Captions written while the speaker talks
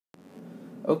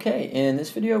Okay, in this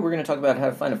video we're going to talk about how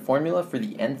to find a formula for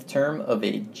the nth term of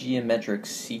a geometric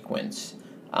sequence.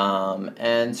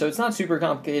 And so it's not super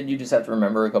complicated, you just have to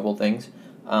remember a couple things.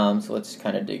 So let's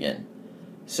kind of dig in.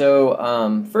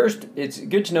 So first, it's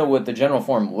good to know what the general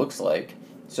form looks like.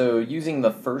 So using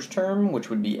the first term,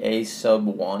 which would be a sub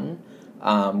 1,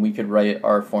 we could write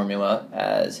our formula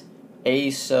as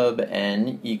a sub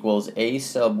n equals a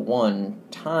sub 1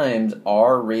 times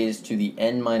r raised to the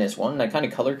n minus 1. And I kind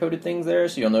of color-coded things there,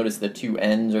 so you'll notice the two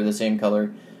n's are the same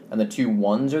color and the two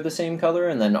 1's are the same color,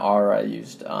 and then r I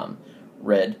used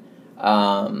red.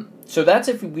 So that's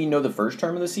if we know the first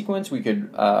term of the sequence, we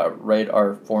could write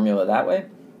our formula that way.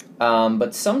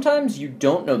 But sometimes you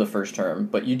don't know the first term,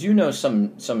 but you do know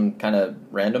some kind of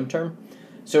random term.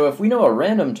 So if we know a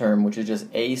random term, which is just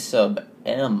a sub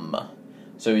m,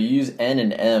 so you use n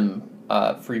and m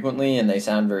frequently, and they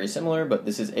sound very similar, but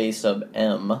this is a sub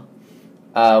m.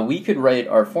 We could write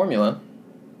our formula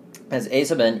as a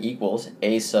sub n equals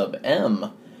a sub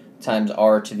m times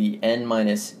r to the n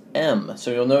minus m.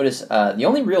 So you'll notice the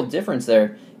only real difference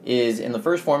there is in the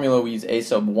first formula we use a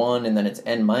sub 1 and then it's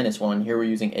n minus 1. Here we're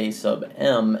using a sub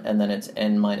m and then it's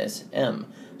n minus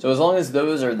m. So as long as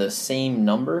those are the same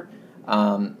number,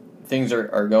 things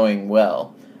are going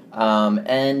well.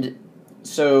 And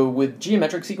so with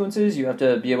geometric sequences, you have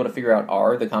to be able to figure out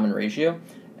r, the common ratio.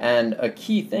 And a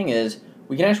key thing is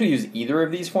we can actually use either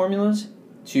of these formulas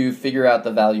to figure out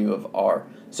the value of r.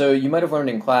 So you might have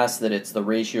learned in class that it's the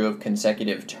ratio of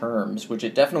consecutive terms, which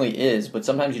it definitely is, but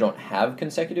sometimes you don't have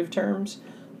consecutive terms.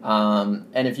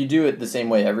 And if you do it the same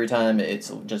way every time,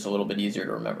 it's just a little bit easier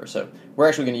to remember. So we're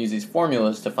actually going to use these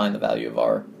formulas to find the value of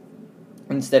r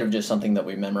instead of just something that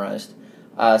we memorized.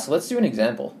 So let's do an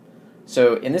example.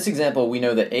 So in this example, we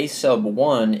know that a sub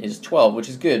 1 is 12, which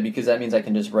is good because that means I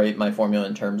can just write my formula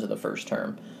in terms of the first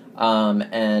term.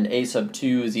 And a sub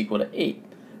 2 is equal to 8.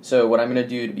 So what I'm going to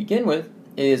do to begin with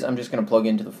is I'm just going to plug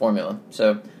into the formula.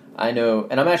 So I know,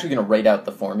 and I'm actually going to write out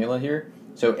the formula here.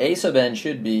 So a sub n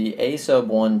should be a sub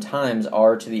 1 times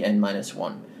r to the n minus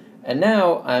 1. And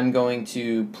now I'm going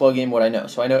to plug in what I know.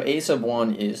 So I know a sub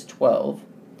 1 is 12.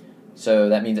 So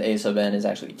that means a sub n is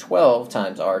actually 12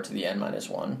 times r to the n minus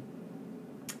 1.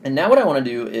 And now what I want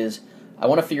to do is I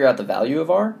want to figure out the value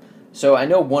of r. So I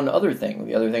know one other thing.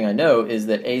 The other thing I know is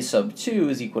that a sub 2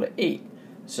 is equal to 8.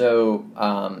 So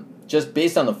just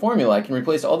based on the formula, I can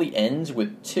replace all the n's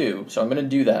with 2. So I'm going to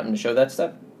do that. I'm going to show that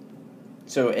step.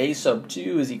 So a sub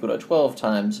 2 is equal to 12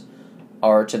 times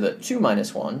r to the 2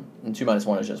 minus 1. And 2 minus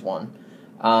 1 is just 1.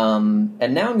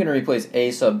 And now I'm going to replace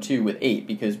a sub 2 with 8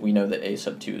 because we know that a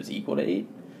sub 2 is equal to 8.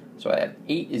 So I have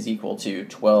 8 is equal to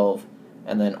 12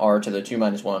 and then r to the 2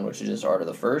 minus 1, which is just r to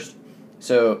the first.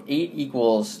 So 8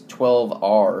 equals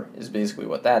 12r is basically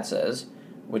what that says,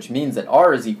 which means that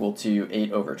r is equal to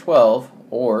 8 over 12,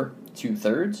 or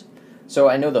 2/3. So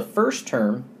I know the first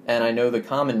term, and I know the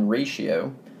common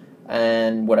ratio,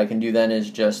 and what I can do then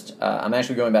is just, I'm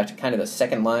actually going back to kind of the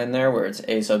second line there, where it's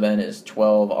a sub n is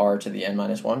 12r to the n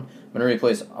minus 1. I'm going to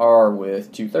replace r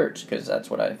with 2/3, because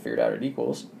that's what I figured out it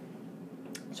equals.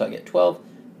 So I get 12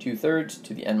 2/3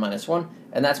 to the n minus 1,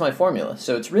 and that's my formula.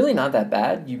 So it's really not that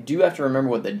bad. You do have to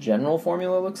remember what the general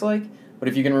formula looks like, but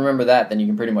if you can remember that, then you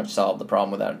can pretty much solve the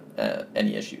problem without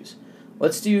any issues.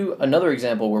 Let's do another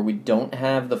example where we don't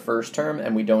have the first term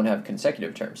and we don't have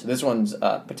consecutive terms. So this one's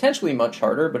potentially much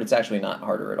harder, but it's actually not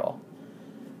harder at all.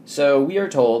 So we are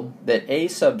told that a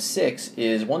sub 6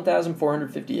 is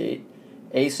 1,458,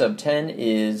 a sub 10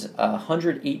 is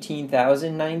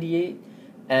 118,098,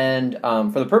 and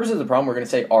for the purposes of the problem, we're going to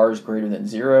say r is greater than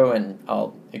 0, and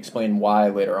I'll explain why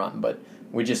later on, but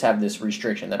we just have this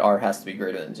restriction that r has to be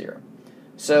greater than 0.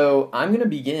 So I'm going to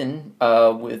begin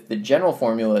with the general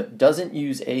formula. It doesn't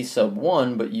use a sub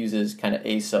 1, but uses kind of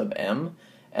a sub m,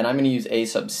 and I'm going to use a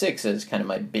sub 6 as kind of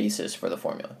my basis for the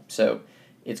formula. So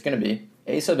it's going to be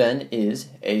a sub n is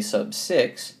a sub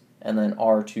 6, and then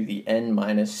r to the n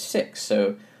minus 6.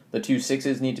 So the two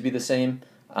 6's need to be the same.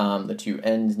 The two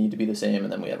n's need to be the same,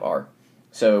 and then we have r.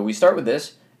 So we start with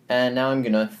this, and now I'm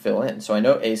going to fill in. So I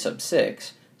know a sub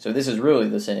 6, so this is really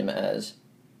the same as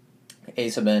a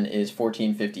sub n is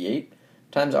 1458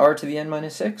 times r to the n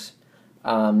minus 6.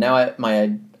 Now I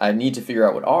need to figure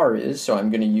out what r is, so I'm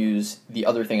going to use the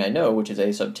other thing I know, which is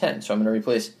a sub 10. So I'm going to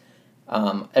replace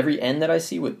every n that I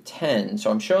see with 10.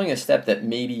 So I'm showing a step that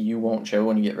maybe you won't show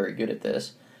when you get very good at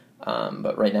this,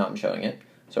 but right now I'm showing it.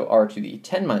 So r to the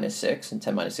 10 minus 6, and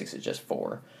 10 minus 6 is just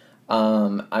 4.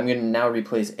 I'm going to now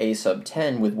replace a sub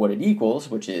 10 with what it equals,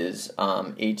 which is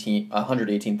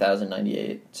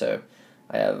 118,098. So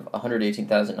I have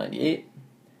 118,098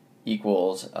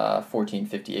 equals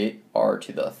 1458 r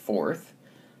to the fourth.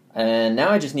 And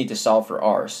now I just need to solve for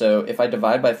r. So if I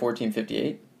divide by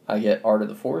 1458, I get r to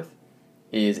the fourth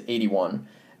is 81.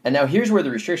 And now here's where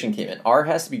the restriction came in. R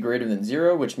has to be greater than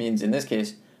 0, which means in this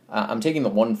case, I'm taking the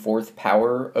 1/4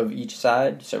 power of each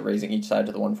side, so raising each side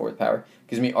to the 1/4 power.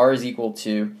 Gives me r is equal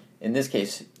to, in this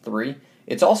case, 3.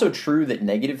 It's also true that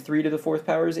negative 3 to the 4th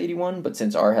power is 81, but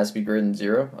since r has to be greater than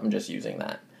 0, I'm just using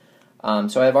that.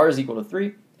 So I have r is equal to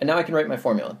 3, and now I can write my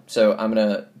formula. So I'm going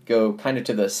to go kind of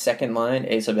to the second line.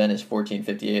 A sub n is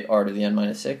 1458 r to the n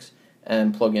minus 6,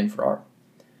 and plug in for r.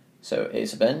 So a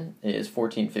sub n is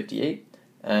 1458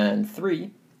 and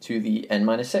 3 to the n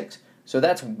minus 6. So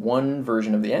that's one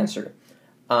version of the answer.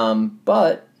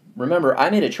 But remember, I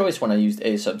made a choice when I used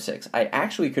a sub 6. I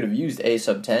actually could have used a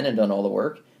sub 10 and done all the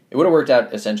work. It would have worked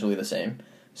out essentially the same.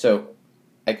 So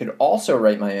I could also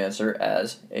write my answer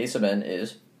as a sub n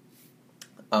is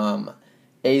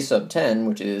a sub 10,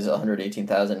 which is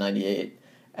 118,098,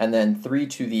 and then 3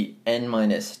 to the n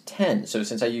minus 10. So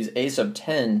since I use a sub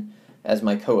 10 as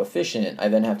my coefficient, I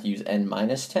then have to use n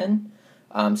minus 10.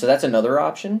 So that's another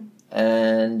option,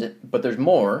 but there's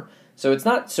more. So it's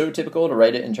not so typical to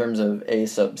write it in terms of a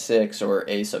sub 6 or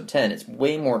a sub 10. It's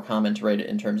way more common to write it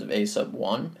in terms of a sub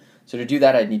 1. So to do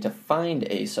that, I'd need to find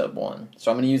a sub 1.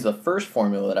 So I'm going to use the first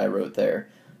formula that I wrote there,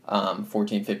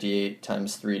 1458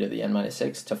 times 3 to the n minus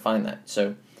 6, to find that.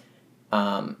 So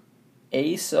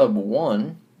a sub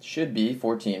 1 should be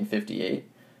 1458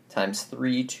 times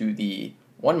 3 to the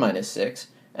 1 minus 6.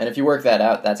 And if you work that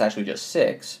out, that's actually just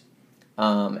 6.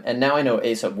 And now I know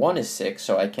a sub 1 is 6,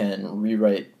 so I can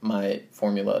rewrite my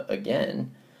formula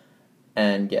again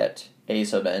and get a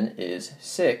sub n is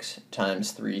 6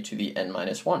 times 3 to the n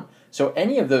minus 1. So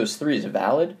any of those three is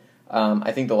valid.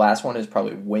 I think the last one is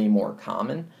probably way more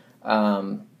common.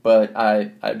 But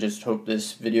I just hope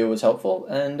this video was helpful,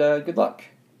 and good luck.